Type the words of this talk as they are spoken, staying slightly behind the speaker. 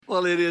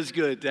Well, it is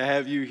good to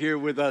have you here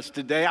with us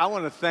today. I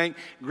want to thank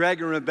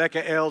Greg and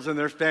Rebecca Ailes and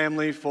their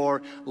family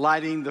for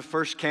lighting the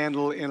first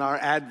candle in our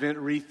Advent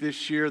wreath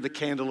this year, the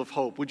Candle of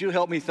Hope. Would you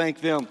help me thank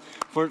them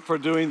for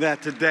doing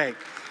that today?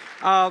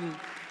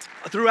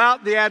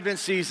 Throughout the Advent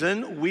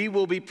season, we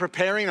will be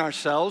preparing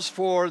ourselves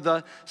for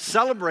the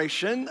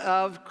celebration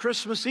of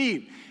Christmas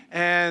Eve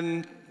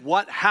and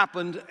what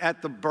happened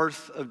at the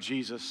birth of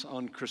Jesus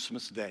on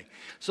Christmas Day.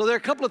 So there are a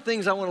couple of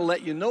things I want to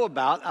let you know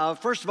about.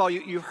 First of all,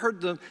 you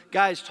heard the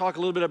guys talk a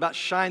little bit about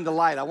Shine the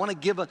Light. I want to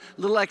give a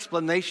little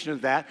explanation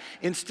of that.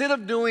 Instead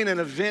of doing an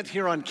event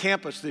here on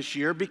campus this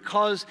year,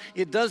 because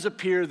it does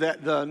appear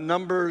that the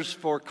numbers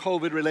for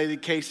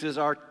COVID-related cases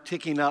are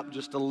ticking up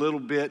just a little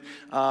bit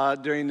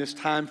during this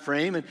time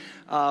frame,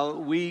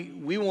 and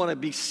we want to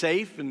be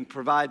safe and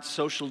provide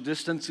social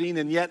distancing,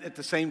 and yet at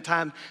the same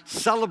time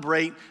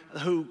celebrate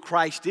who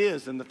Christ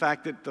is and the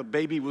fact that the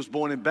baby was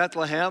born in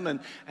Bethlehem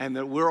and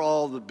that we're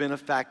all the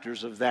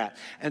benefactors of that.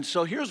 And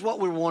so here's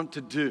what we want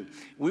to do.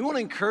 We want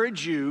to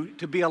encourage you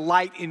to be a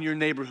light in your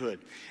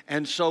neighborhood.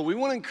 And so we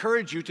want to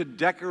encourage you to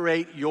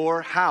decorate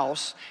your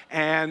house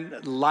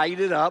and light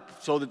it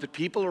up so that the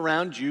people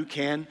around you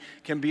can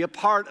be a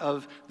part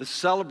of the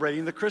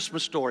celebrating the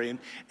Christmas story.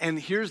 And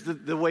here's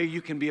the way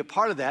you can be a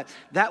part of that.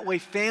 That way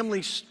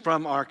families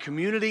from our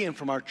community and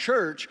from our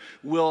church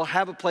will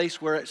have a place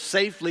where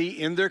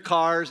safely in their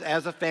cars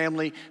as a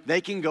family, they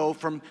can go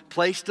from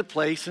place to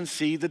place and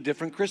see the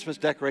different Christmas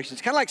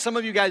decorations. Kind of like some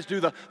of you guys do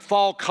the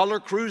fall color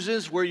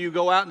cruises where you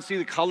go out and see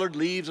the colored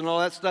leaves and all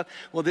that stuff.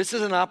 Well, this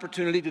is an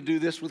opportunity to do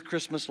this with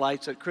Christmas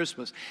lights at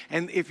Christmas.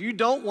 And if you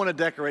don't want to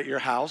decorate your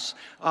house,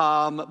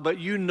 but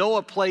you know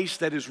a place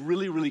that is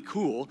really, really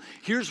cool,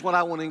 here's what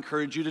I want to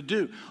encourage you to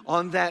do.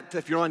 On that,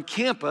 if you're on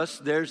campus,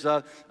 there's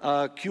a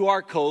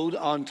QR code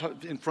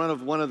in front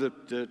of one of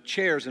the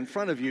chairs in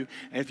front of you.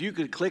 And if you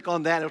could click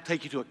on that, it'll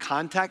take you to a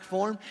contact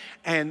form,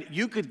 and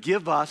you could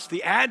give us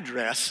the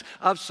address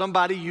of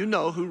somebody you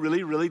know who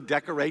really, really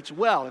decorates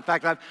well. In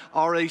fact, I've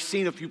already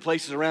seen a few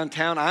places around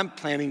town I'm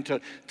planning to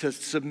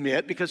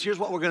submit, because here's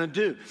what we're going to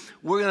do.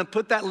 We're going to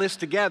put that list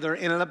together,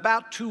 and in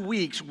about 2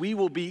 weeks, we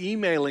will be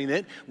emailing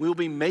it. We'll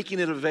be making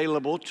it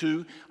available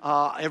to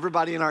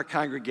everybody in our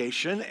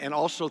congregation and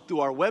also through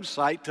our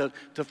website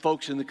to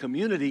folks in the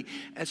community,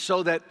 and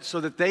so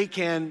that they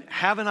can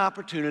have an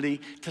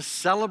opportunity to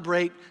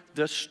celebrate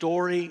the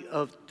story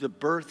of the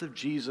birth of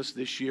Jesus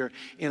this year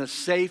in a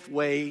safe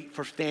way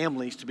for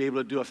families to be able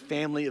to do a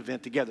family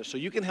event together. So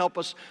you can help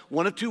us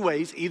one of two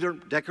ways: either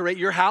decorate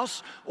your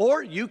house,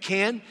 or you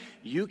can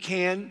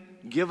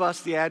give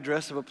us the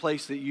address of a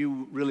place that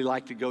you really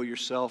like to go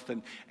yourself,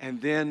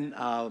 and then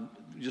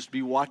just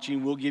be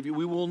watching.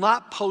 We will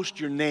not post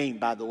your name,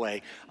 by the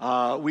way.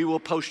 We will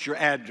post your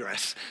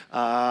address.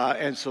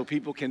 And so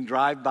people can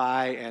drive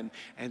by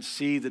and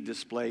see the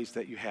displays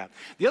that you have.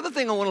 The other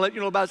thing I want to let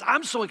you know about is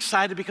I'm so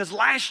excited because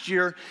last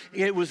year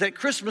it was at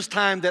Christmas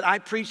time that I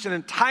preached an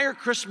entire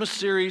Christmas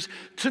series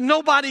to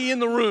nobody in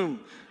the room.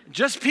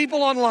 Just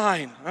people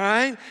online, all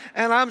right?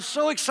 And I'm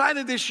so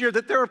excited this year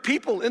that there are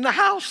people in the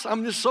house.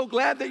 I'm just so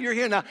glad that you're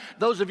here. Now,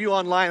 those of you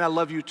online, I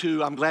love you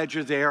too. I'm glad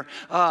you're there.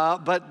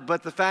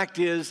 But the fact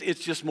is,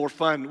 it's just more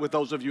fun with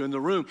those of you in the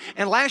room.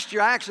 And last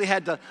year, I actually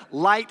had to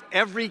light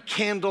every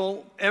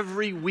candle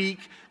every week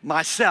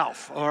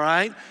myself, all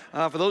right?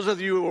 For those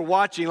of you who are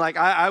watching, like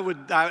I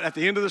would, at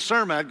the end of the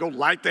sermon, I'd go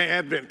light the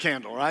Advent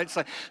candle, right?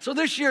 So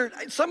this year,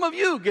 some of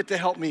you get to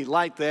help me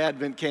light the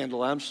Advent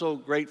candle. I'm so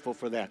grateful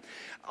for that.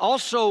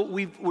 Also,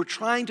 we're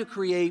trying to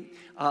create,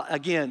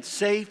 again,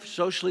 safe,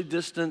 socially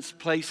distanced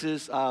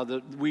places.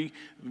 We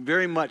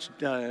very much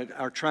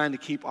are trying to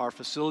keep our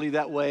facility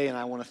that way, and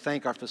I want to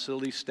thank our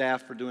facility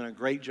staff for doing a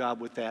great job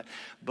with that.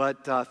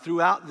 But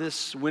throughout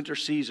this winter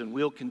season,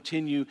 we'll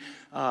continue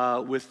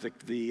with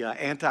the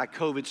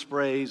anti-COVID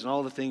sprays and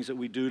all the things that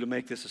we do to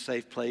make this a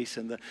safe place,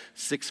 and the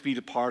 6 feet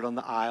apart on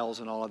the aisles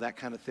and all of that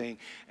kind of thing.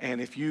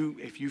 And if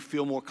you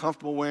feel more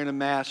comfortable wearing a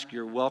mask,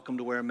 you're welcome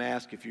to wear a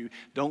mask. If you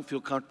don't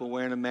feel comfortable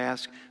wearing a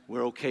mask,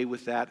 we're okay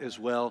with that as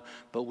well.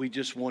 But we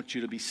just want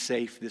you to be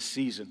safe this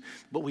season.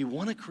 But we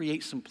want to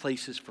create some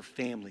places for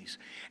families.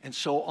 And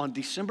so on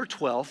December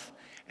 12th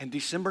and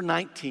December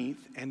 19th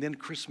and then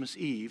Christmas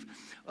Eve,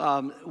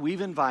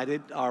 we've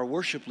invited our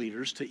worship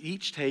leaders to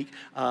each take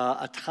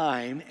a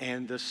time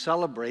and to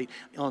celebrate.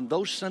 On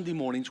those Sunday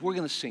mornings, we're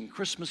going to sing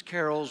Christmas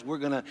carols. We're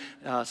going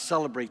to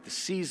celebrate the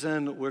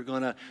season. We're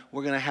going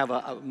to have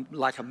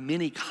a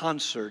mini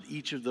concert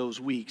each of those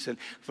weeks. And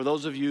for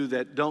those of you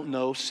that don't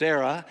know,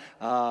 Sarah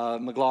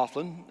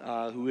McLaughlin,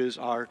 who is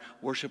our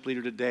worship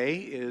leader today,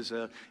 is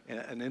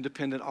an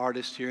independent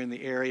artist here in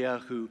the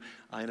area who,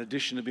 in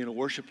addition to being a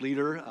worship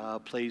leader,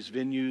 plays plays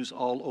venues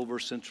all over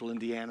central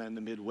Indiana and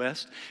the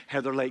Midwest.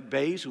 Heather Lake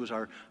Bays, who was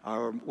our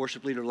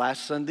worship leader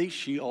last Sunday,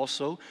 she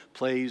also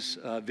plays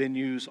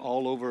venues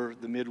all over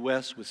the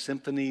Midwest with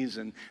symphonies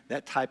and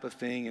that type of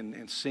thing,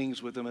 and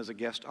sings with them as a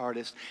guest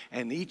artist.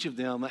 And each of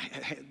them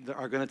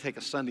are going to take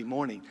a Sunday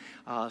morning.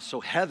 So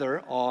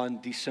Heather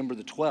on December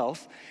the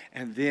 12th,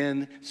 and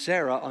then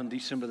Sarah on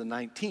December the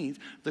 19th,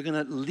 they're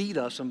going to lead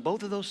us on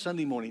both of those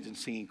Sunday mornings in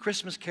singing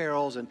Christmas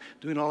carols and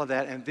doing all of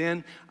that. And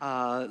then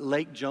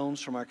Lake Jones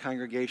from our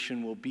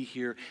congregation will be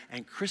here.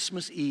 And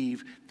Christmas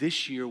Eve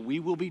this year, we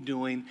will be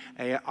doing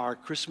our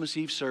Christmas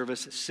Eve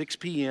service at 6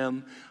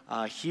 p.m.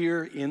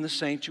 Here in the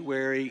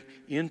sanctuary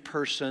in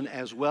person,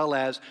 as well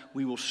as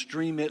we will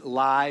stream it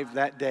live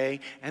that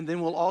day. And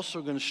then we're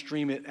also going to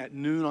stream it at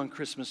noon on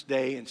Christmas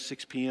Day and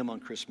 6 p.m. on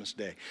Christmas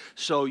Day.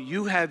 So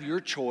you have your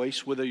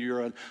choice, whether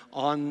you're an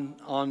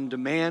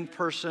on-demand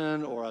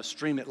person or a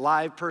stream it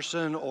live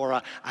person or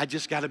a I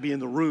just got to be in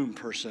the room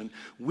person.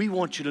 We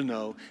want you to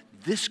know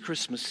this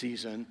Christmas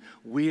season,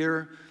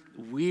 we're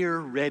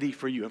ready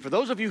for you. And for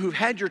those of you who've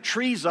had your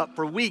trees up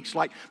for weeks,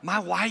 like my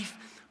wife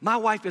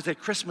is a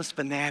Christmas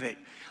fanatic.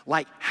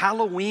 Like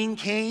Halloween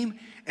came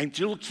and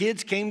little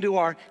kids came to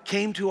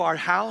our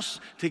house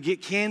to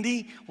get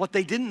candy. What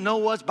they didn't know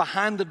was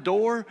behind the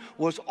door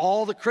was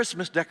all the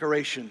Christmas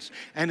decorations.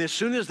 And as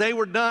soon as they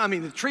were done, I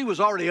mean, the tree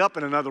was already up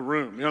in another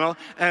room, and all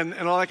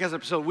that kind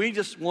of stuff. So we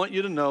just want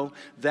you to know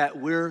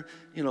that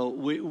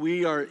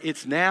we are,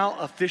 it's now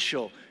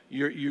official.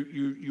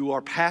 You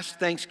are past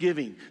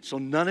Thanksgiving, so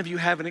none of you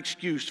have an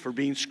excuse for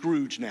being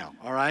Scrooge now,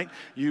 all right?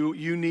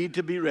 You need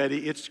to be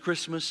ready. It's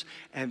Christmas,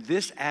 and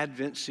this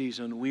Advent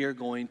season, we are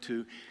going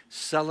to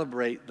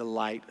celebrate the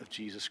light of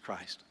Jesus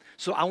Christ.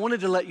 So I wanted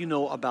to let you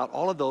know about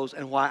all of those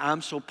and why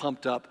I'm so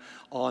pumped up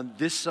on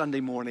this Sunday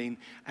morning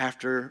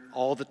after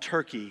all the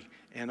turkey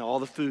and all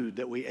the food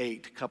that we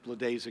ate a couple of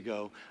days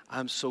ago.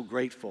 I'm so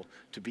grateful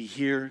to be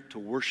here to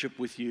worship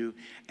with you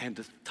and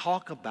to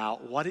talk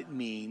about what it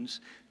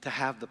means to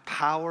have the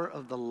power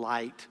of the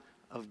light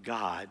of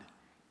God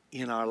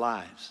in our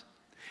lives.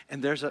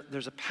 And there's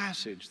a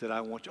passage that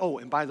I want you,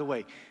 and by the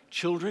way,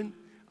 children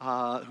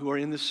who are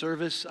in the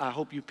service, I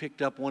hope you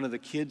picked up one of the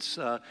kids'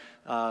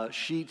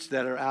 sheets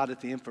that are out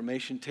at the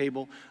information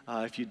table.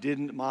 If you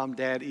didn't, Mom,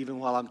 Dad, even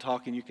while I'm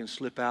talking, you can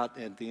slip out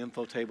at the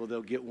info table.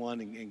 They'll get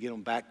one and get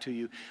them back to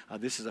you.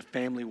 This is a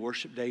family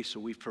worship day, so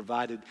we've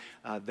provided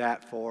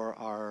that for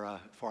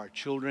our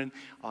children.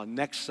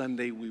 Next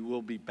Sunday, we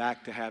will be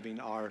back to having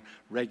our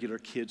regular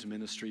kids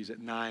ministries at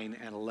 9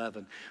 and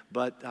 11.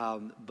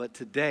 But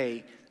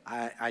today,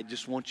 I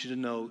just want you to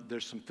know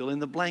there's some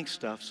fill-in-the-blank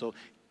stuff. So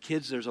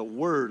kids, there's a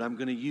word I'm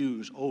going to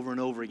use over and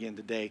over again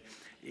today.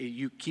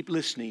 You keep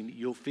listening.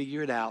 You'll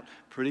figure it out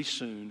pretty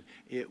soon.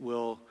 It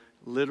will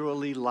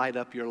literally light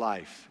up your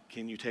life.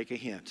 Can you take a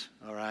hint?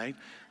 All right?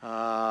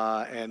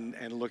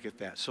 And look at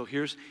that. So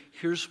here's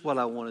what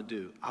I want to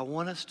do. I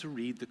want us to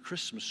read the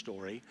Christmas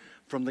story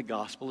from the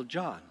Gospel of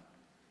John.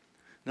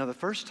 Now, the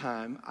first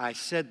time I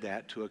said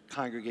that to a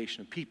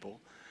congregation of people,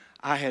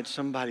 I had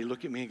somebody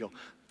look at me and go,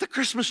 "The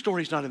Christmas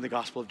story's not in the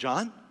Gospel of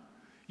John."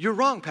 "You're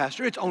wrong,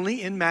 Pastor. It's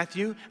only in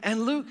Matthew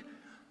and Luke."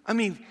 I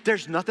mean,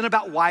 there's nothing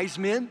about wise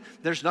men.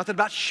 There's nothing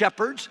about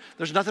shepherds.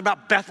 There's nothing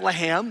about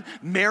Bethlehem,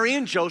 Mary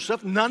and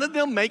Joseph. None of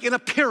them make an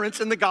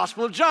appearance in the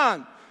Gospel of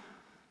John.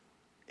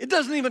 It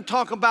doesn't even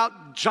talk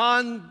about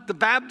John the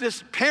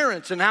Baptist's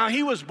parents and how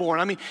he was born.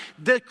 I mean,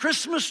 the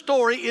Christmas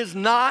story is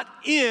not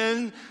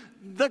in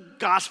the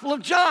Gospel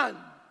of John.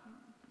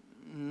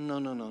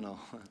 No.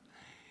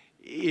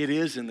 It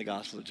is in the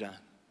Gospel of John.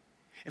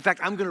 In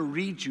fact, I'm going to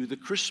read you the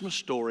Christmas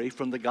story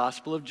from the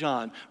Gospel of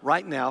John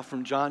right now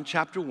from John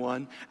chapter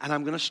 1, and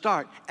I'm going to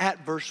start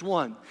at verse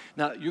 1.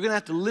 Now, you're going to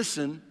have to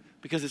listen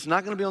because it's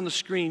not going to be on the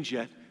screens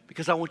yet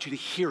because I want you to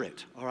hear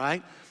it, all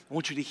right? I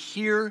want you to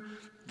hear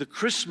the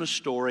Christmas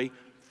story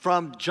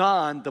from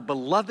John, the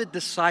beloved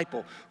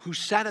disciple who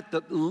sat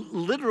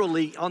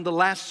literally on the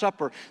Last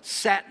Supper,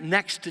 sat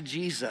next to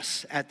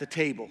Jesus at the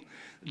table.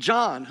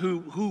 John,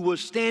 who was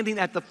standing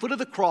at the foot of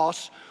the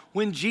cross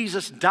when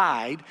Jesus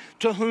died,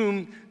 to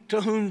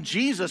whom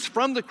Jesus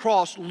from the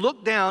cross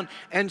looked down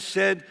and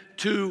said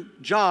to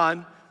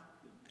John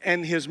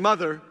and his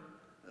mother,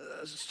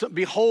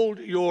 "Behold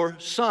your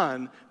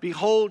son,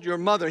 behold your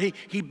mother."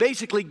 He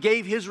basically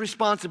gave his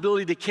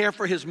responsibility to care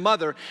for his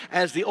mother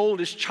as the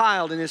oldest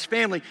child in his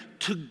family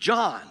to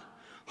John,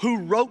 who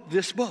wrote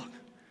this book.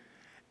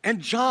 And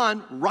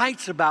John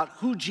writes about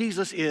who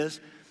Jesus is.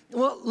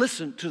 Well,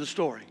 listen to the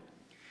story.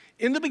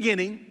 In the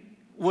beginning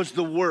was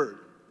the Word.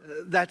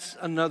 That's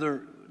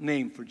another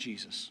name for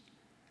Jesus.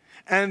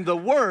 And the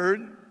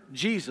Word,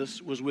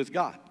 Jesus, was with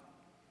God.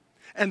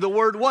 And the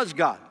Word was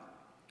God.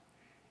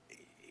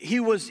 He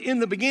was in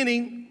the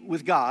beginning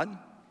with God.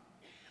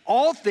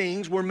 All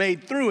things were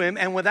made through him,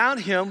 and without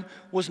him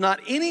was not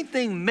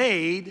anything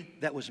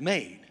made that was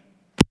made.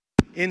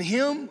 In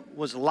him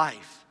was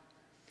life,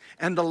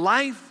 and the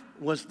life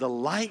was the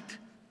light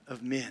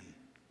of men.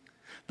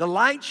 The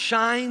light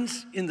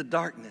shines in the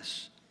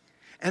darkness,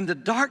 and the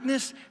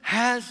darkness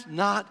has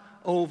not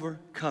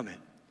overcome it.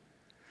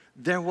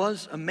 there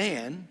was a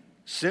man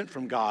sent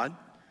from God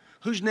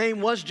whose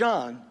name was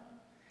John.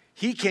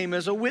 He came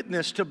as a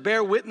witness to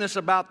bear witness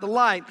about the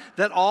light,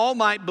 that all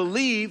might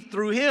believe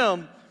through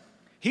him.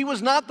 He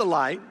was not the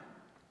light,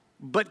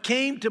 but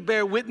came to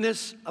bear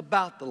witness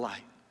about the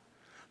light.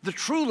 The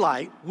true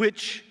light,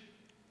 which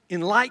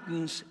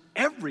enlightens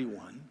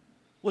everyone,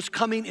 was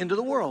coming into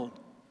the world.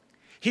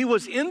 He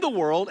was in the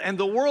world, and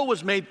the world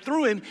was made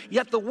through him,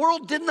 yet the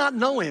world did not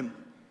know him.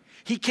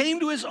 He came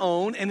to his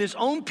own, and his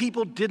own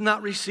people did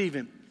not receive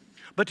him.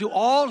 But to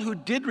all who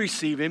did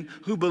receive him,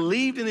 who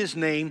believed in his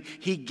name,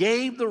 he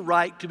gave the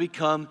right to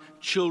become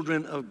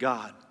children of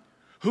God,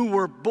 who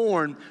were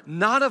born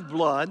not of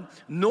blood,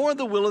 nor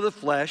the will of the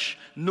flesh,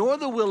 nor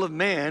the will of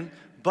man,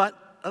 but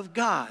of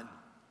God.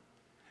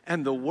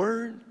 And the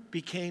Word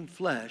became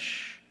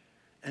flesh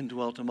and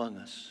dwelt among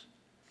us.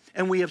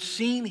 And we have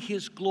seen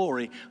his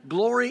glory,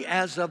 glory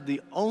as of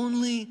the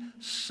only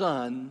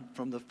Son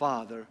from the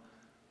Father,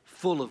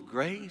 full of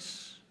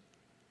grace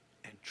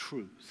and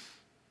truth.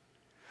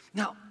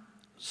 Now,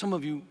 some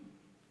of you,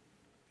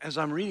 as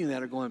I'm reading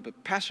that, are going,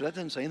 but Pastor, that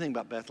doesn't say anything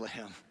about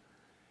Bethlehem.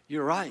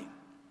 You're right.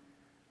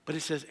 But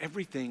it says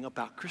everything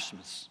about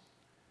Christmas.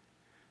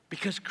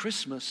 Because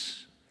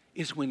Christmas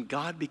is when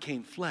God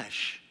became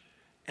flesh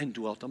and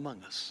dwelt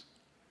among us.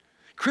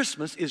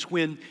 Christmas is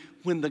when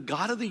the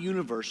God of the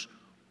universe,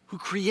 who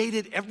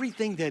created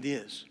everything that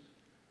is,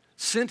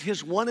 sent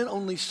his one and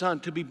only Son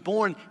to be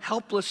born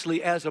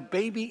helplessly as a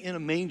baby in a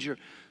manger,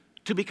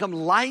 to become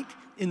light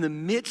in the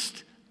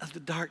midst of the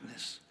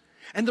darkness.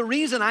 And the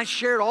reason I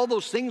shared all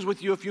those things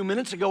with you a few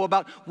minutes ago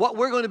about what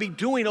we're going to be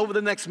doing over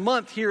the next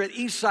month here at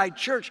Eastside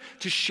Church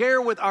to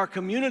share with our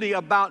community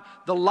about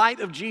the light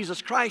of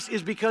Jesus Christ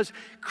is because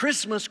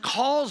Christmas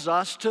calls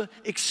us to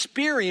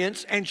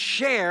experience and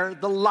share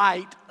the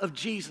light of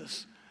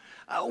Jesus.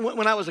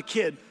 When I was a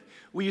kid,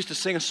 we used to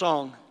sing a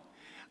song.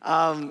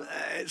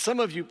 Some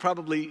of you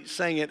probably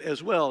sang it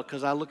as well,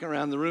 because I look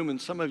around the room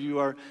and some of you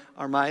are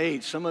my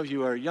age. Some of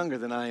you are younger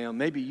than I am.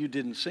 Maybe you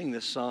didn't sing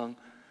this song.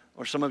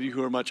 Or some of you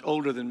who are much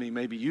older than me,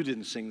 maybe you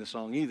didn't sing the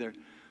song either.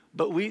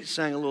 But we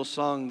sang a little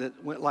song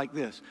that went like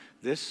this.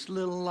 This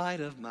little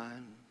light of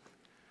mine,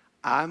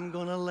 I'm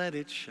gonna let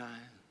it shine.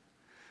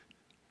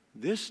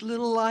 This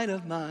little light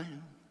of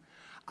mine,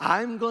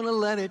 I'm gonna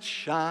let it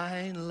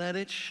shine, let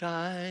it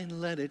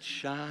shine, let it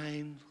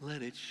shine,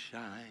 let it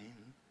shine.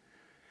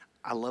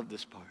 I love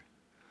this part.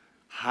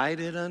 Hide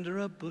it under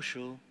a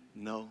bushel,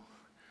 no,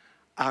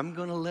 I'm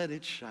gonna let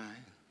it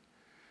shine.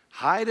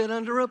 Hide it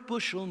under a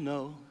bushel,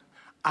 no,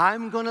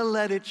 I'm gonna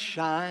let it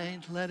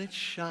shine, let it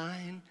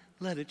shine,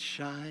 let it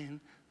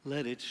shine,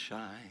 let it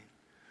shine.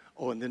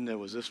 Oh, and then there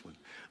was this one.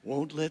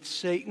 Won't let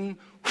Satan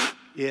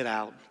it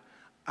out.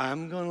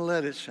 I'm gonna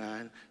let it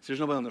shine. So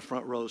there's nobody on the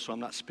front row, so I'm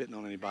not spitting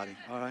on anybody,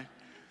 all right?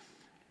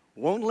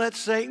 Won't let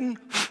Satan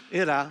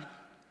it out.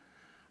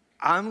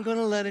 I'm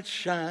gonna let it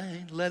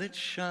shine, let it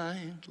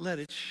shine, let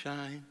it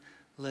shine,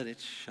 let it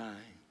shine.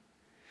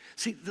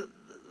 See,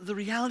 the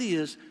reality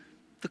is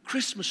the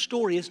Christmas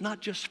story is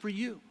not just for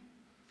you.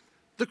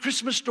 The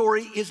Christmas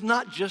story is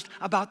not just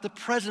about the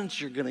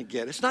presents you're going to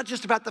get. It's not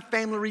just about the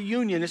family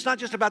reunion. It's not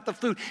just about the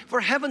food.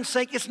 For heaven's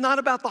sake, it's not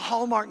about the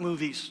Hallmark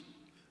movies.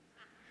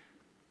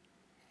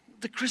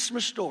 The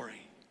Christmas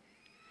story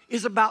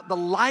is about the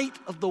light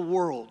of the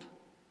world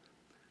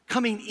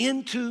coming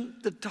into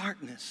the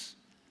darkness.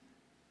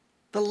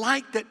 The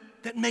light that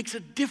makes a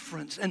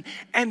difference.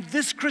 And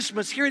this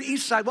Christmas here at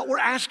Eastside, what we're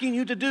asking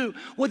you to do,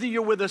 whether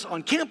you're with us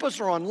on campus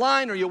or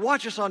online or you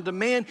watch us on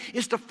demand,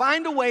 is to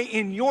find a way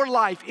in your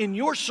life, in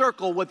your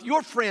circle, with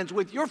your friends,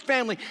 with your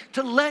family,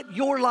 to let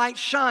your light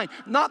shine.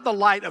 Not the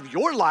light of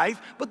your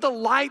life, but the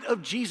light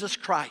of Jesus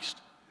Christ.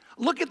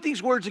 Look at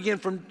these words again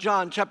from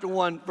John chapter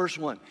 1, verse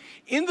 1.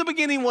 In the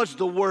beginning was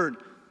the Word.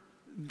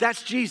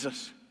 That's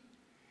Jesus.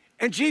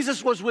 And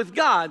Jesus was with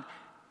God,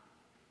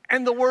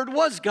 and the Word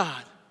was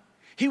God.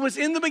 He was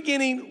in the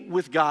beginning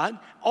with God.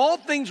 All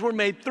things were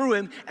made through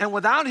him, and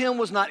without him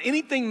was not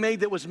anything made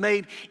that was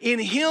made. In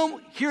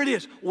him, here it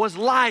is, was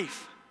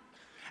life.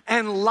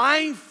 And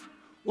life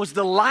was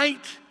the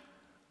light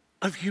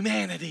of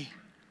humanity.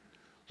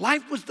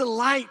 Life was the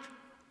light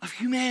of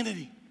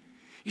humanity.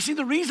 You see,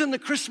 the reason the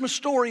Christmas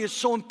story is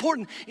so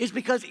important is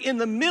because in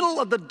the middle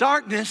of the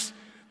darkness,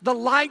 the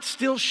light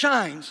still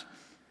shines.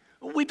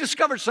 We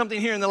discovered something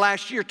here in the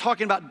last year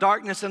talking about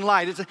darkness and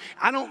light.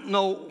 I don't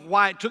know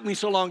why it took me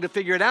so long to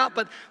figure it out,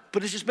 but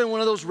it's just been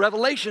one of those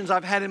revelations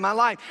I've had in my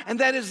life. And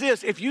that is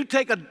this: if you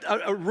take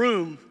a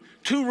room,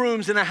 two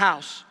rooms in a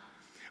house,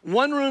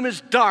 one room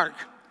is dark,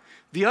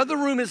 the other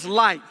room is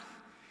light,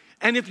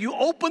 and if you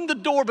open the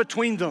door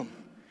between them,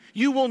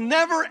 you will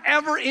never,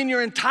 ever in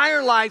your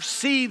entire life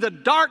see the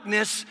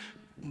darkness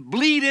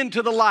bleed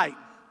into the light.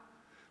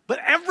 But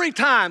every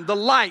time, the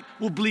light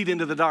will bleed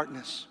into the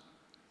darkness.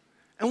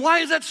 And why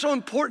is that so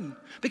important?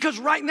 Because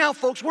right now,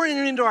 folks, we're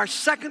entering into our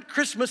second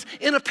Christmas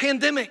in a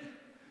pandemic.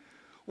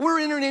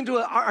 We're entering into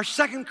our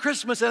second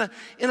Christmas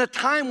in a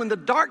time when the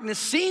darkness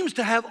seems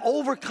to have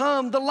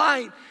overcome the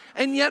light.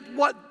 And yet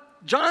what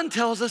John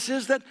tells us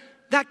is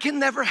that can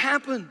never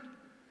happen.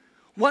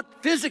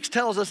 What physics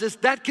tells us is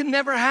that can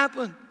never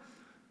happen.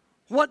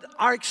 What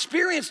our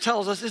experience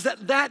tells us is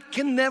that that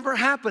can never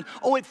happen.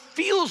 Oh, it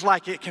feels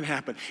like it can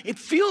happen. It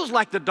feels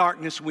like the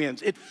darkness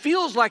wins. It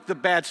feels like the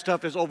bad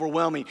stuff is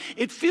overwhelming.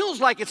 It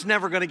feels like it's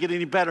never going to get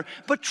any better.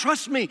 But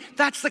trust me,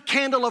 that's the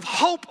candle of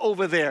hope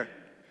over there.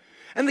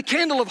 And the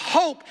candle of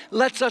hope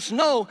lets us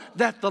know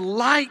that the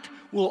light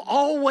will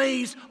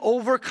always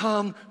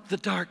overcome the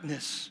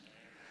darkness.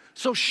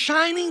 So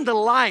shining the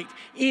light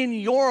in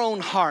your own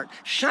heart,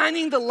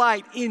 shining the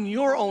light in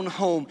your own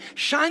home,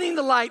 shining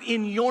the light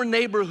in your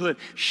neighborhood,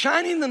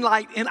 shining the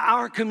light in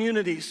our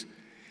communities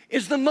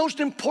is the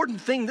most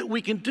important thing that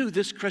we can do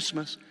this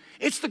Christmas.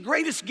 It's the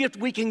greatest gift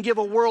we can give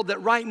a world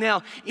that right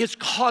now is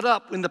caught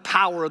up in the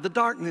power of the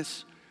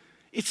darkness.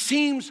 It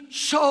seems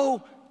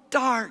so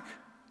dark.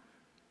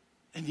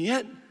 And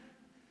yet,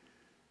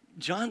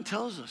 John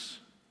tells us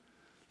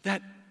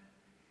that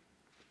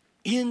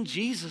in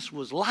Jesus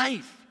was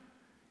life.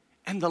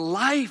 And the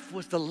life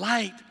was the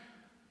light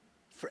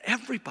for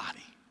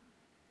everybody.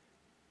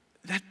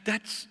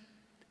 That's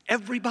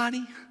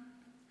everybody.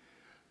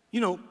 You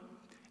know,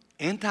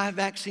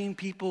 anti-vaccine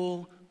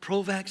people,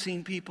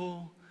 pro-vaccine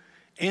people,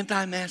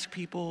 anti-mask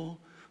people,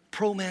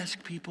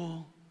 pro-mask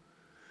people,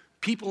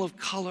 people of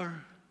color,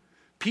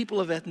 people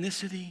of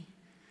ethnicity,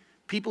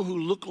 people who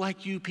look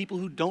like you, people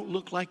who don't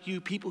look like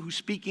you, people who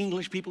speak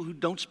English, people who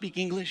don't speak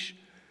English,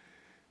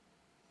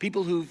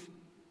 people who've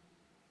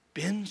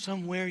been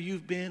somewhere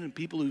you've been and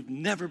people who've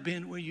never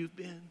been where you've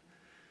been.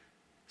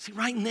 See,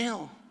 right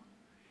now,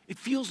 it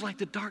feels like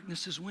the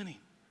darkness is winning.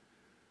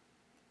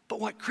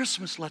 But what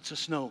Christmas lets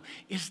us know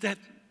is that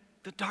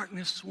the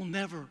darkness will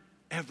never,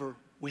 ever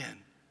win.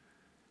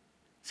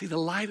 See, the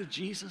light of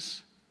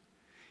Jesus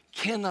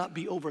cannot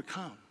be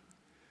overcome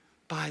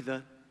by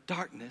the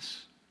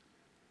darkness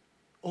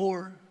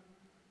or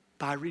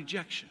by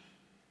rejection.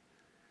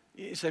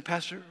 You say,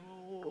 Pastor,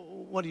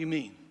 what do you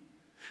mean?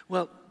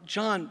 Well,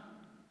 John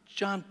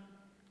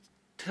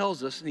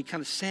tells us, and he kind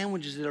of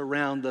sandwiches it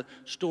around the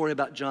story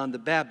about John the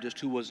Baptist,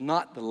 who was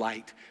not the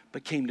light,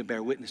 but came to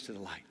bear witness to the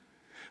light.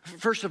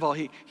 First of all,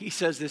 he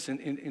says this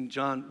in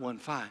John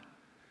 1:5.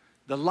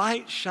 The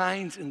light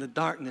shines in the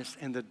darkness,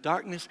 and the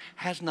darkness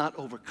has not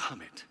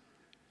overcome it.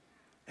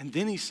 And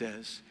then he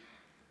says,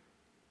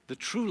 the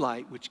true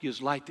light, which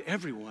gives light to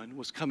everyone,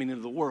 was coming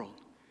into the world.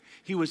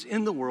 He was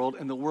in the world,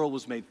 and the world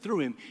was made through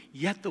him,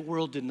 yet the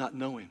world did not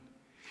know him.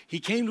 He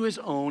came to his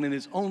own, and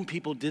his own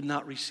people did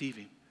not receive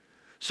him.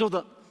 So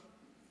the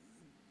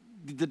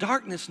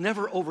darkness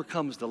never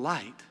overcomes the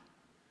light.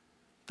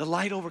 The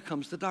light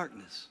overcomes the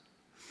darkness.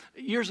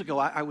 Years ago,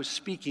 I was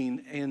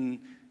speaking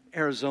in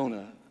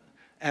Arizona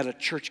at a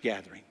church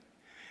gathering.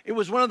 It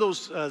was one of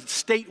those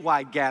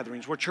statewide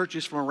gatherings where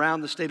churches from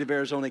around the state of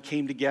Arizona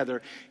came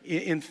together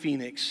in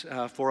Phoenix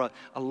for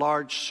a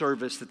large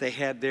service that they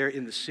had there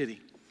in the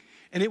city.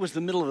 And it was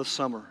the middle of the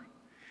summer.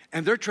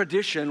 And their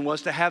tradition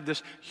was to have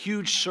this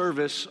huge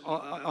service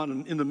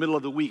in the middle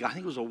of the week. I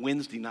think it was a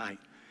Wednesday night.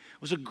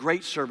 It was a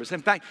great service.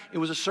 In fact, it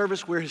was a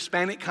service where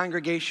Hispanic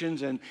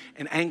congregations and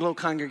Anglo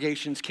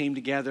congregations came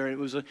together. It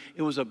was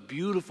a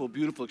beautiful,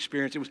 beautiful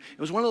experience. It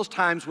was one of those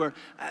times where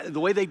the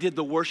way they did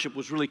the worship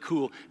was really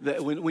cool.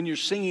 That when you're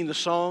singing the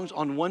songs,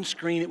 on one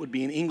screen it would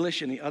be in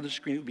English and the other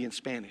screen it would be in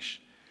Spanish.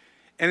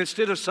 And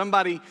instead of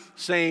somebody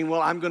saying,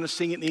 well, I'm going to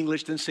sing it in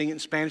English, then sing it in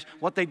Spanish,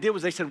 what they did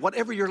was they said,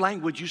 whatever your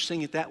language, you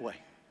sing it that way.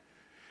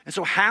 And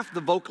so half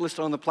the vocalists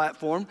on the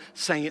platform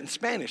sang it in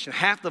Spanish, and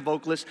half the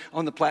vocalists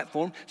on the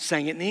platform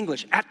sang it in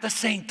English at the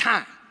same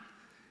time.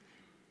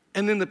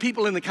 And then the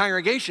people in the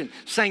congregation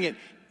sang it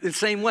the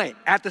same way,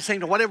 at the same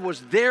time. Whatever was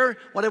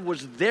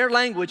their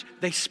language,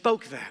 they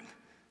spoke that.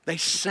 They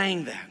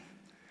sang that.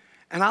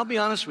 And I'll be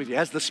honest with you,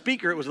 as the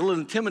speaker, it was a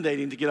little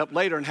intimidating to get up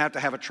later and have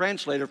to have a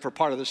translator for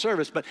part of the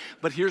service. But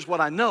here's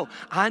what I know.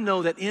 I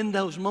know that in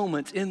those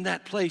moments, in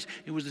that place,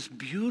 it was this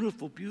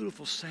beautiful,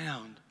 beautiful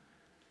sound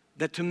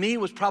that to me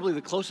was probably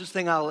the closest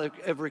thing I'll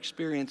ever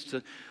experience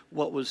to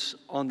what was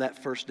on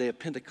that first day of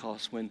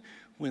Pentecost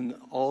when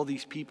all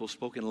these people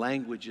spoke in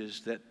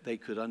languages that they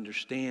could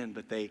understand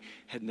but they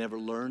had never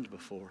learned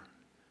before.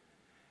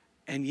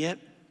 And yet,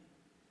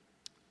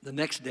 the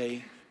next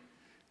day,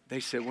 they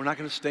said, we're not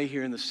going to stay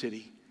here in the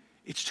city.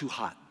 It's too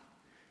hot.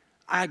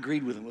 I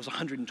agreed with them. It was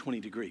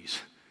 120 degrees.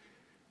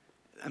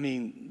 I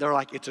mean, they're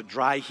like, it's a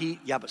dry heat.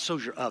 Yeah, but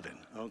so's your oven,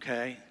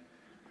 okay?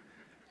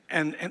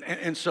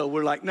 And so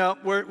we're like, no,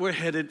 we're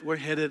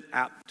headed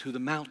out to the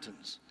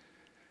mountains.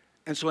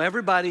 And so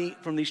everybody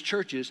from these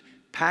churches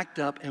packed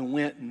up and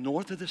went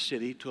north of the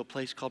city to a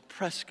place called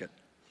Prescott,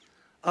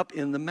 up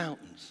in the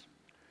mountains.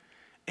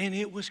 And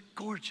it was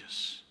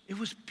gorgeous. It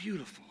was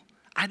beautiful.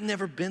 I'd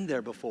never been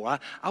there before.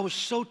 I was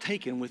so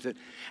taken with it.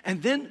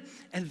 And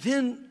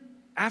then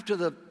after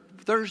the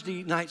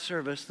Thursday night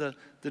service, the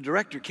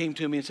director came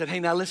to me and said, hey,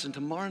 now listen,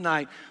 tomorrow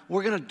night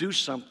we're going to do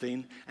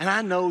something. And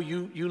I know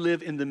you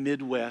live in the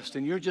Midwest,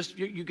 and you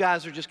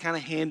guys are just kind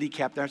of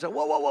handicapped there. I said,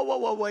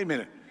 whoa, wait a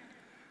minute.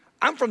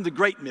 I'm from the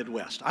great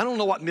Midwest. I don't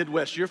know what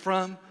Midwest you're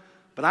from,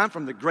 but I'm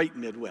from the great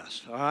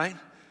Midwest, all right?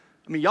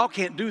 I mean, y'all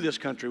can't do this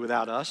country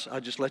without us.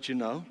 I'll just let you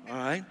know, all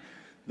right?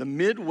 The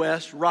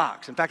Midwest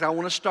rocks. In fact, I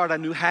want to start a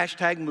new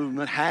hashtag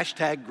movement,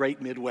 hashtag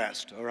Great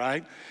Midwest, all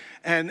right?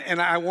 And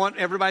I want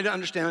everybody to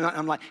understand.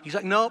 He's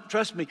like, no,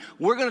 trust me,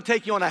 we're going to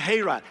take you on a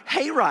hayride.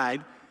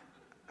 Hayride?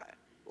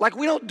 Like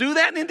we don't do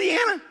that in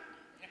Indiana?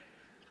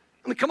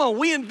 I mean, come on,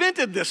 we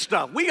invented this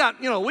stuff. We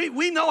got,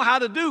 we know how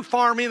to do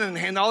farming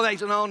and all that. He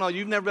said, no,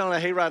 you've never been on a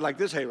hayride like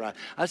this hayride.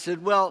 I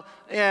said, well,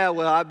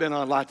 I've been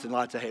on lots and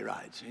lots of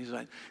hayrides. He's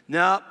like,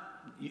 no,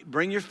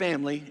 bring your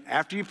family.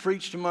 After you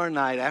preach tomorrow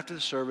night, after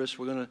the service,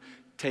 we're going to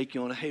take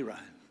you on a hayride.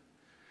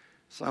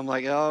 So I'm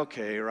like,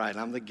 okay, right,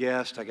 I'm the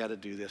guest. I got to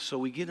do this. So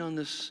we get in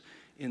this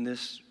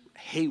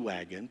hay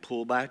wagon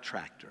pulled by a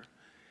tractor,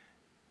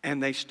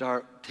 and they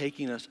start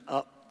taking us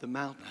up the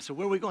mountain. I said,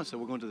 where are we going? I said,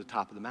 we're going to the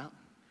top of the mountain.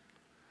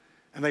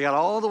 And they got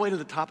all the way to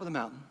the top of the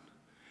mountain.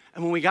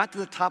 And when we got to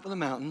the top of the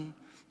mountain,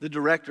 the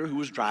director who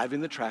was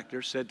driving the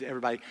tractor said to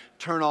everybody,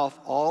 turn off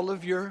all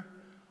of your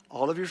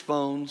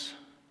phones,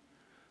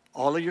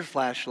 all of your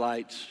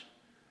flashlights,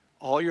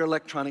 all your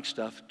electronic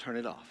stuff, turn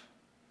it off.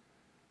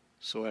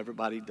 So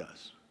everybody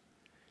does.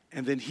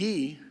 And then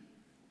he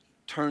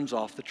turns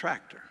off the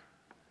tractor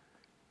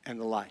and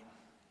the light.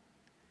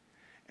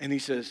 And he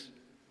says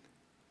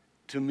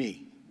to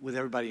me, with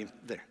everybody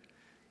there,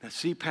 now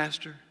see,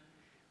 Pastor,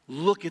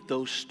 look at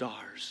those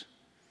stars.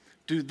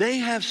 Do they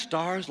have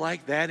stars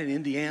like that in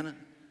Indiana?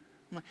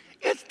 I'm like,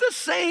 it's the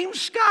same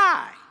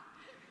sky.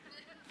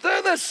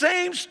 They're the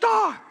same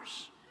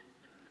stars.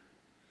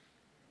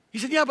 He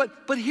said, yeah,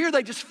 but here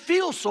they just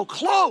feel so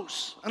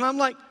close. And I'm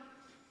like,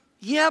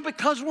 yeah,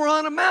 because we're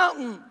on a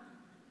mountain.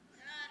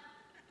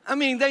 I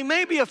mean, they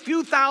may be a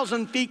few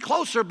thousand feet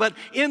closer, but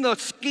in the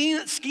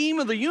scheme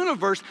of the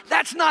universe,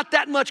 that's not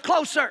that much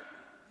closer.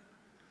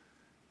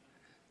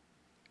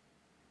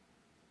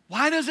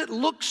 Why does it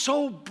look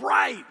so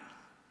bright?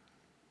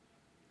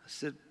 I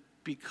said,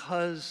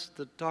 because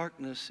the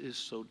darkness is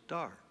so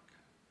dark.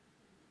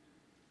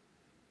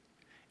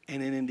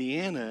 And in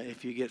Indiana,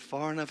 if you get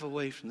far enough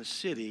away from the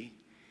city,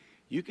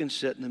 you can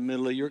sit in the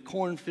middle of your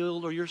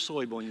cornfield or your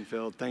soybean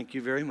field, thank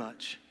you very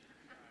much,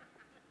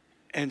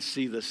 and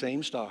see the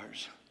same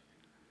stars,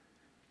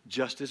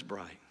 just as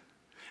bright.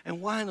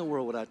 And why in the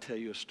world would I tell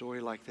you a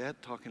story like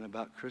that, talking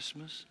about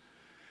Christmas?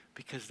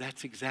 Because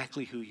that's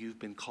exactly who you've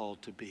been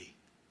called to be.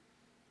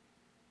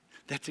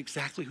 That's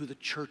exactly who the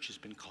church has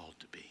been called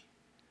to be.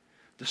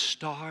 The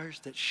stars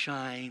that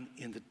shine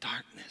in the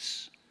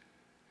darkness.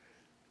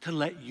 To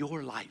let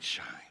your light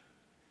shine.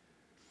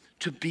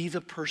 To be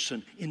the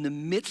person in the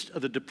midst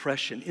of the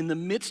depression, in the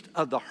midst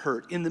of the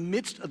hurt, in the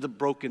midst of the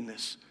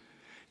brokenness.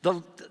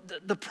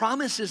 The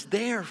promise is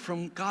there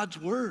from God's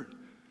word.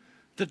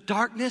 The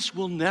darkness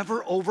will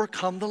never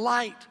overcome the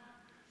light.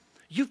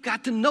 You've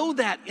got to know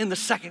that in the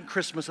second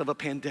Christmas of a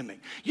pandemic.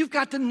 You've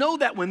got to know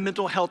that when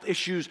mental health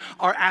issues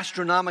are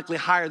astronomically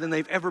higher than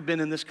they've ever been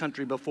in this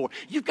country before.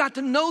 You've got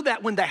to know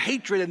that when the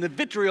hatred and the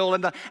vitriol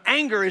and the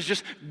anger is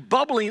just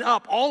bubbling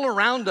up all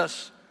around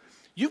us.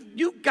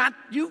 You've got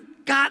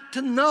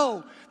to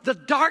know the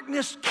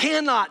darkness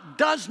cannot,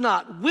 does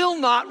not, will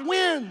not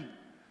win.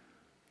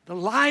 The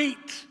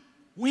light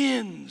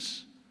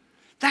wins.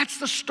 That's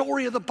the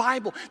story of the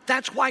Bible.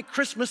 That's why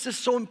Christmas is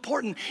so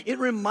important. It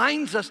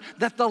reminds us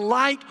that the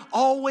light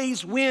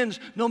always wins,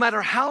 no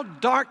matter how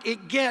dark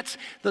it gets.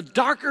 The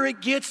darker it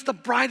gets, the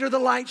brighter the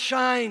light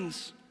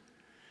shines.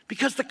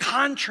 Because the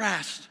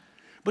contrast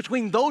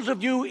between those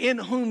of you in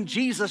whom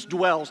Jesus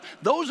dwells,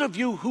 those of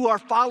you who are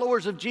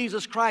followers of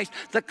Jesus Christ,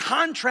 the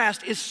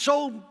contrast is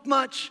so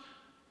much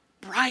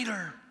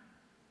brighter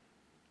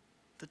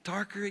the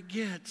darker it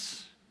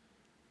gets.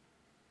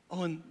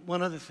 Oh, and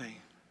one other thing.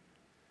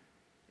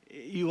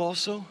 You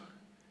also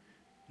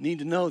need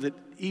to know that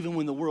even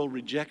when the world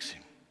rejects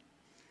him,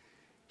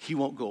 he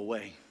won't go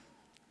away.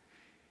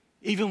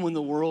 Even when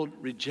the world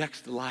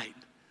rejects the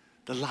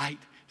light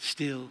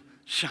still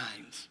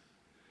shines.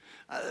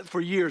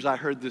 For years, I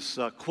heard this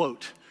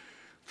quote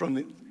from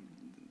the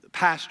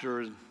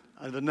pastor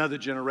of another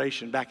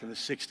generation back in the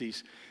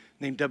 60s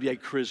named W.A.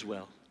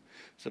 Criswell.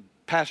 It's a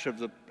pastor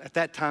of, at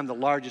that time, the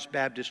largest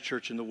Baptist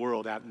church in the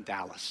world out in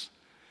Dallas.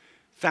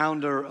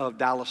 Founder of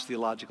Dallas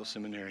Theological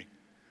Seminary.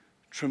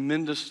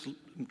 Tremendous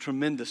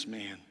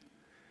man.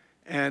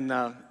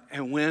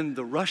 And when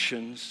the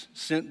Russians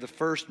sent the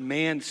first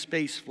manned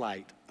space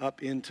flight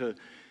up into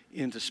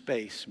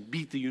space,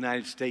 beat the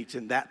United States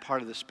in that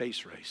part of the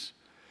space race,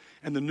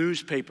 and the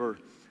newspaper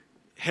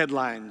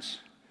headlines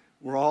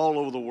were all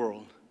over the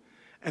world,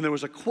 and there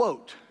was a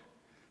quote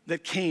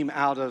that came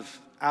out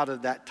of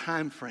that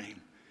time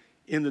frame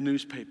in the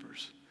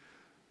newspapers,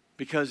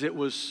 because it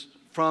was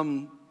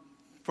from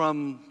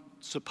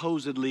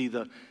supposedly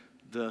the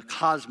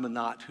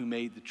cosmonaut who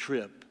made the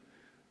trip,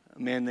 a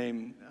man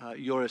named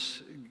Yuri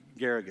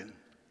Gagarin,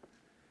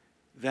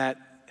 that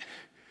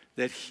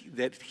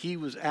he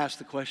was asked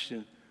the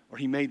question, or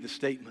he made the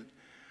statement,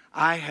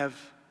 I have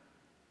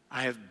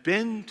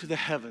been to the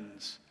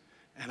heavens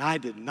and I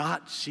did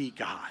not see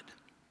God.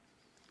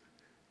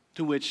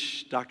 To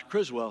which Dr.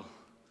 Criswell,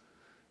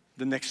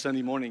 the next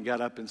Sunday morning,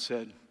 got up and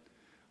said,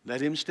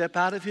 Let him step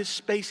out of his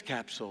space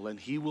capsule and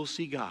he will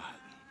see God.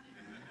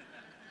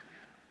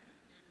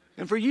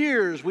 And for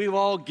years, we've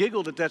all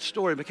giggled at that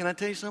story. But can I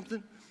tell you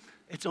something?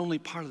 It's only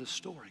part of the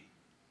story.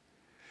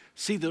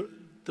 See, the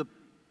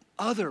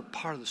other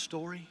part of the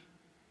story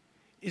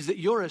is that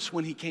Joris,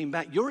 when he came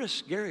back,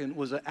 Joris Gagarin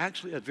was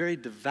actually a very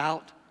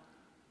devout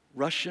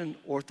Russian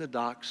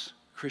Orthodox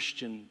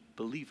Christian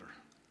believer.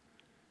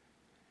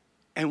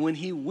 And when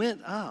he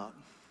went up,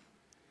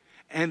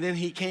 and then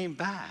he came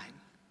back,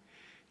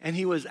 and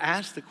he was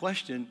asked the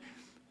question,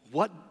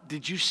 what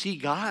did you see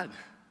God?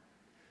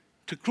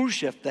 To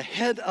Khrushchev, the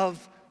head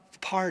of the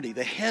party,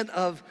 the head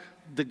of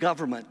the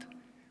government,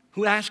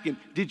 who asked him,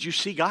 did you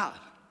see God?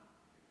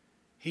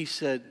 He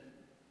said,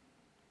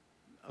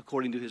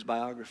 according to his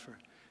biographer,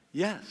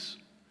 yes,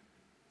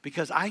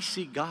 because I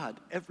see God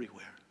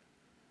everywhere.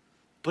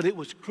 But it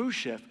was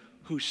Khrushchev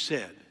who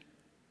said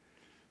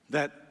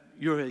that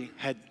Yuri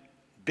had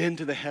been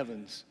to the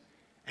heavens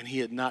and he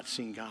had not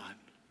seen God.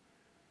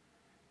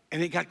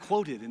 And it got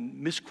quoted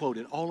and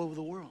misquoted all over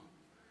the world.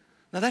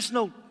 Now that's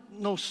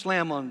no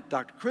slam on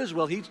Dr.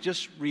 Criswell. He's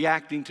just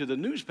reacting to the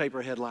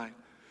newspaper headline.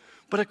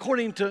 But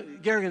according to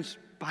Gagarin's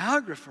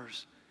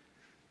biographers,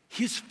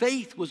 his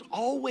faith was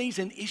always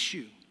an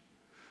issue.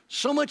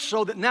 So much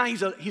so that now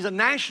he's a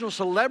national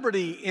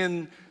celebrity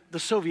in the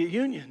Soviet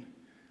Union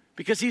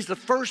because he's the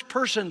first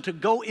person to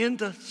go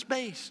into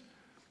space.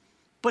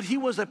 But he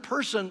was a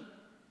person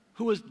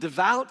who was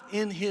devout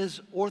in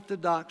his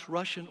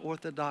Russian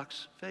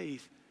Orthodox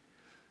faith,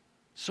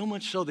 so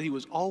much so that he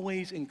was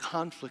always in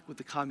conflict with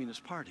the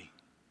Communist Party.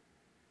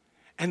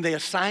 And they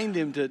assigned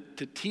him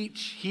to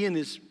teach, he and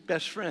his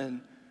best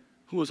friend,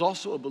 who was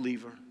also a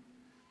believer,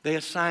 they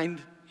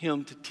assigned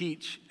him to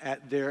teach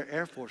at their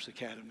Air Force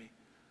Academy.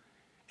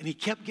 And he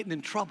kept getting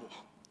in trouble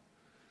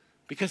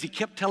because he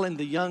kept telling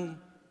the young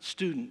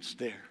students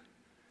there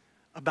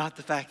about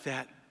the fact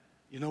that,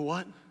 you know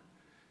what?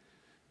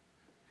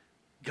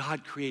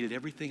 God created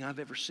everything I've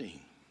ever seen.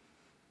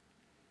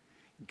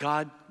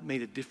 God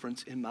made a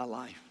difference in my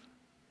life.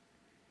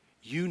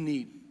 You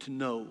need to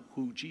know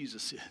who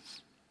Jesus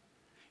is.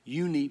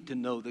 You need to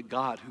know the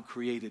God who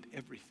created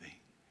everything.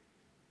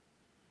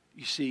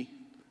 You see,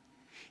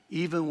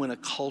 even when a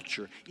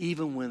culture,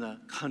 even when a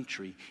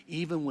country,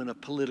 even when a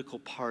political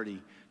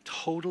party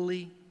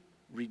totally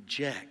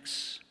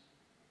rejects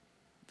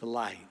the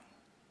light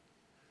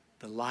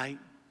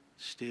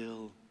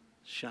still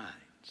shines.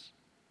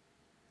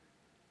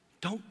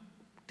 Don't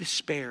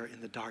despair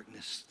in the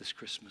darkness this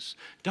Christmas.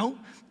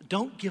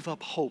 Don't give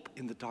up hope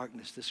in the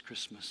darkness this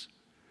Christmas.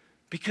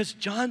 Because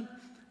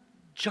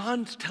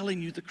John's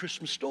telling you the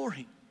Christmas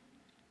story.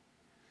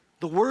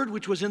 The Word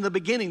which was in the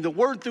beginning, the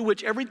Word through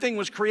which everything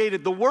was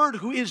created, the Word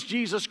who is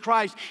Jesus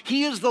Christ.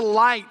 He is the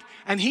light,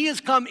 and He has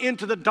come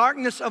into the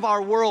darkness of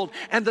our world,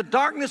 and the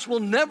darkness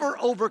will never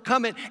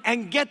overcome it.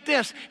 And get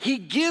this, He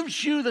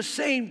gives you the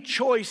same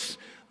choice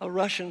a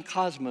Russian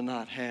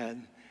cosmonaut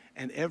had,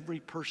 and every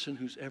person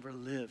who's ever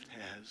lived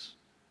has.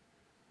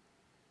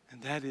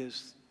 And that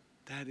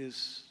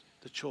is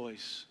the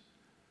choice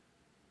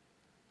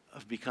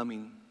of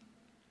becoming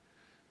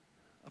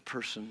a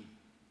person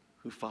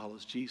who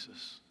follows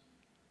Jesus.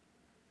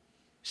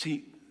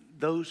 See,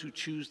 those who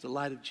choose the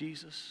light of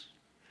Jesus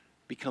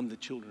become the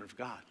children of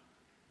God.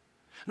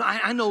 Now,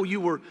 I know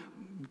you were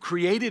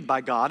created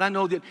by God. I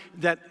know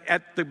that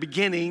at the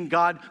beginning,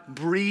 God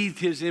breathed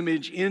His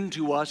image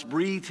into us,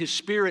 breathed His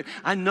Spirit.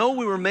 I know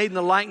we were made in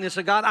the likeness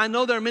of God. I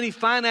know there are many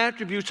fine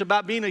attributes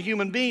about being a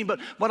human being, but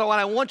what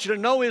I want you to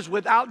know is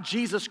without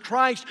Jesus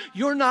Christ,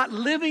 you're not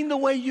living the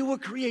way you were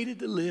created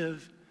to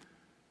live.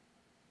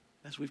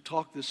 As we've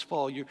talked this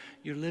fall, you're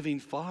living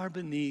far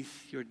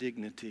beneath your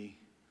dignity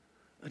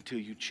until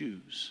you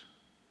choose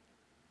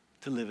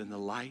to live in the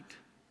light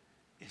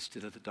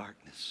instead of the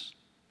darkness.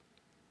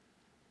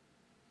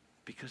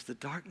 Because the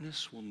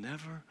darkness will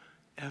never,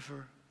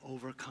 ever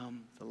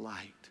overcome the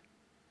light.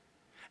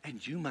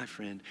 And you, my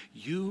friend,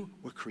 you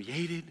were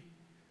created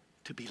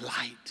to be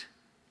light,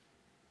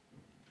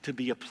 to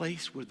be a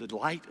place where the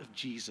light of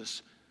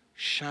Jesus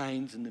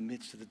shines in the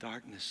midst of the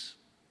darkness,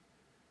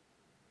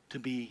 to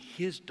be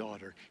His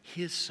daughter,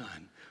 His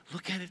son.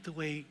 Look at it the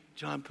way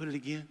John put it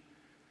again.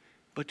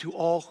 But to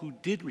all who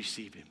did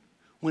receive Him,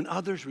 when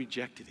others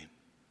rejected Him,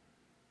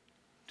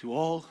 to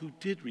all who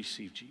did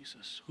receive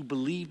Jesus, who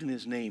believed in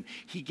His name,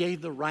 He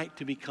gave the right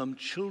to become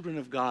children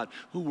of God,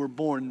 who were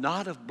born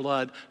not of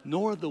blood,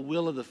 nor the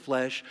will of the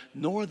flesh,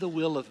 nor the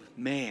will of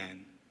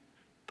man,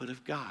 but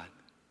of God.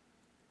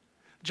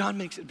 John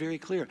makes it very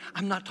clear.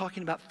 I'm not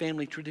talking about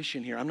family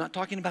tradition here. I'm not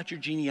talking about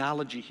your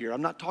genealogy here.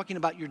 I'm not talking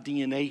about your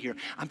DNA here.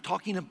 I'm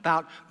talking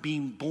about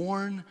being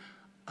born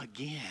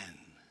again.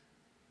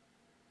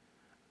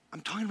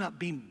 I'm talking about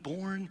being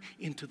born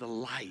into the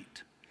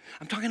light.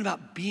 I'm talking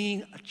about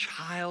being a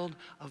child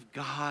of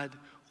God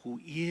who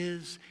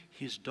is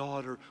His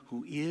daughter,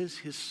 who is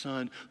His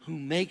son, who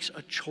makes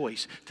a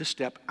choice to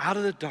step out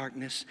of the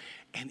darkness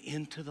and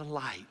into the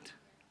light.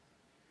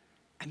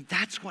 And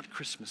that's what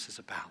Christmas is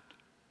about.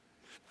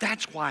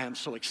 That's why I'm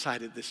so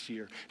excited this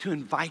year to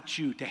invite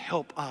you to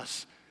help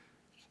us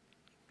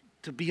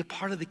to be a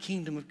part of the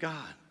kingdom of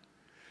God,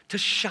 to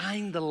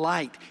shine the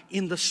light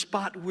in the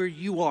spot where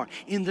you are,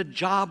 in the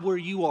job where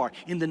you are,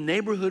 in the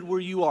neighborhood where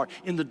you are,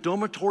 in the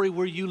dormitory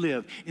where you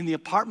live, in the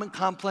apartment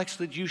complex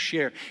that you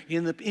share,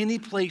 in any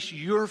place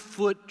your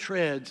foot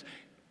treads,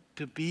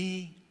 to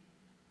be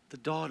the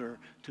daughter,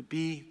 to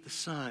be the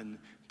son,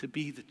 to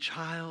be the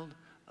child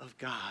of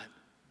God.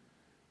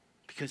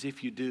 Because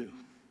if you do,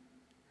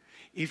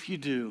 if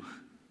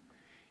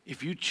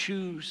you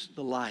choose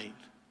the light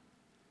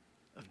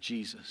of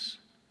Jesus,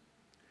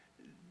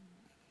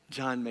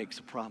 John makes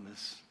a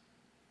promise.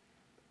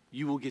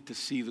 You will get to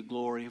see the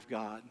glory of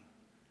God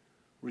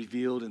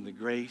revealed in the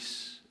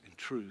grace and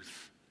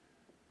truth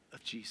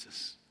of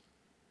Jesus.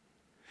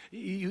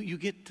 You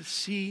get to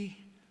see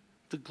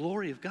the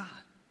glory of God.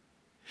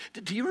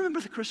 Do you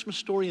remember the Christmas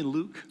story in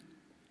Luke?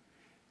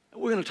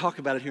 We're going to talk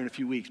about it here in a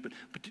few weeks, but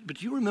do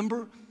you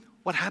remember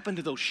what happened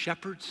to those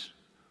shepherds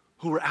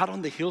who were out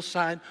on the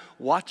hillside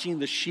watching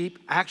the sheep,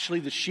 actually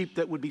the sheep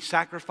that would be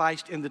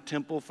sacrificed in the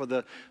temple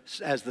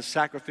as the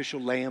sacrificial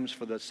lambs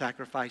for the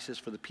sacrifices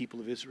for the people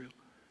of Israel?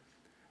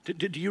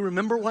 Do you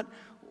remember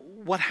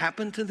what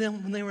happened to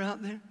them when they were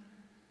out there?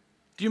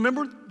 Do you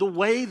remember the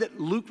way that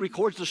Luke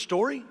records the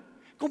story?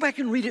 Go back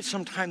and read it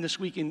sometime this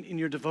week in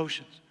your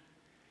devotions.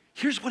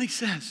 Here's what he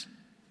says.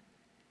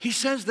 He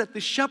says that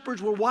the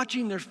shepherds were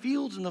watching their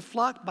fields and the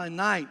flock by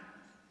night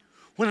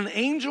when an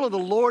angel of the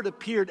Lord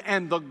appeared,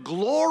 and the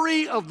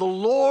glory of the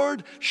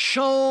Lord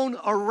shone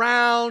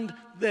around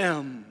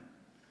them.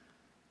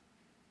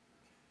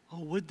 Oh,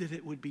 would that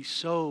it would be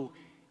so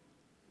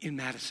in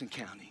Madison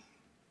County,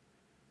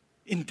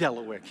 in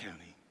Delaware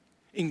County,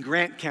 in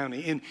Grant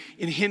County,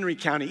 in Henry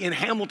County, in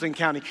Hamilton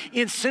County,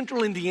 in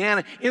central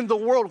Indiana, in the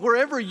world,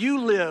 wherever you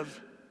live,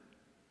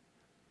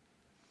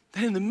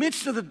 that in the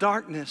midst of the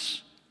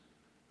darkness,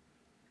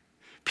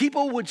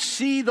 people would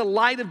see the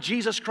light of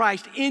Jesus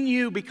Christ in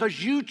you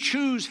because you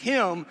choose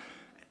Him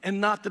and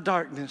not the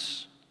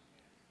darkness.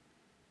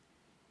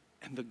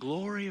 And the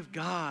glory of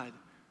God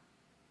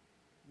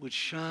would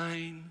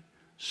shine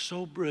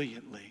so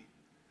brilliantly.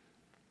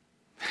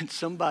 And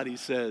somebody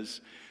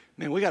says,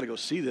 man, we got to go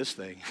see this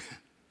thing.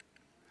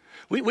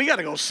 we got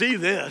to go see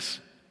this.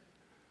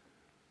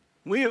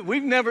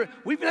 We've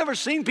never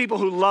seen people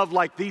who love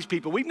like these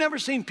people. We've never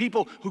seen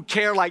people who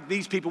care like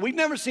these people. We've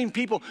never seen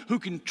people who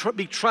can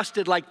be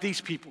trusted like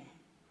these people.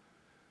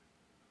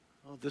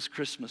 Oh, this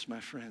Christmas, my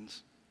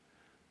friends,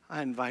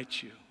 I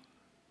invite you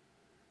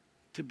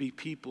to be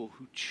people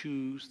who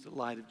choose the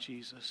light of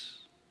Jesus,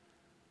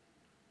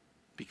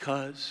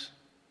 because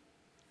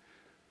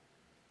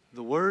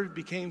the Word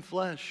became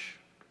flesh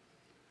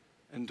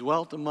and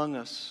dwelt among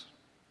us.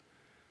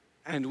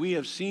 And we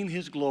have seen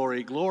His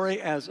glory,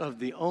 glory as of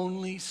the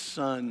only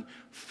Son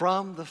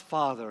from the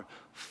Father,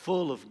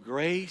 full of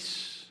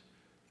grace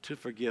to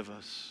forgive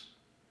us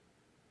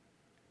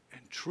and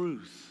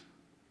truth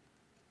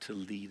to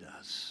lead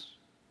us.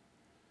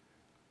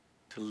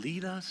 To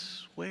lead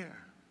us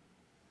where?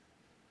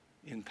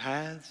 In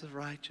paths of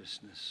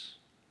righteousness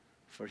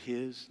for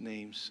His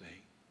name's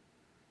sake.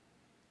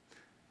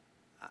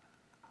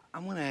 I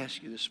want to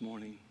ask you this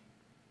morning,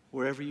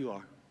 wherever you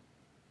are,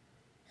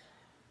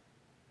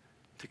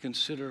 to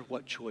consider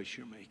what choice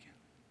you're making.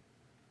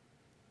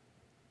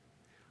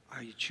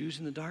 Are you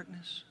choosing the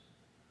darkness,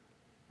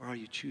 or are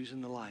you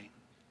choosing the light?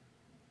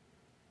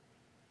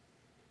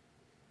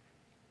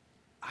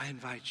 I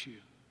invite you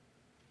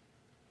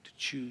to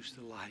choose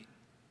the light.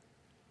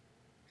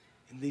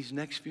 In these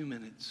next few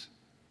minutes,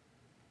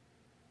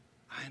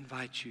 I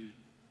invite you,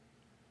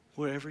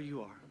 wherever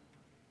you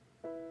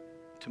are,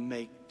 to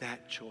make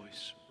that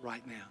choice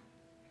right now,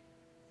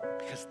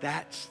 because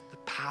that's the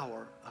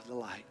power of the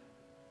light.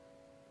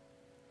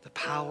 The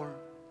power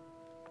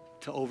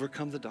to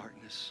overcome the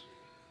darkness.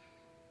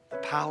 The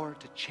power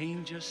to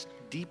change us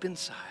deep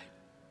inside.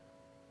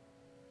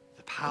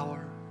 The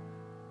power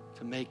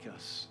to make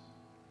us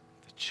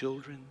the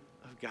children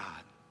of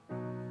God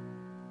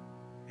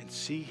and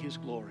see His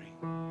glory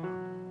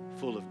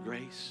full of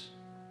grace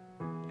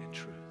and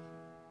truth.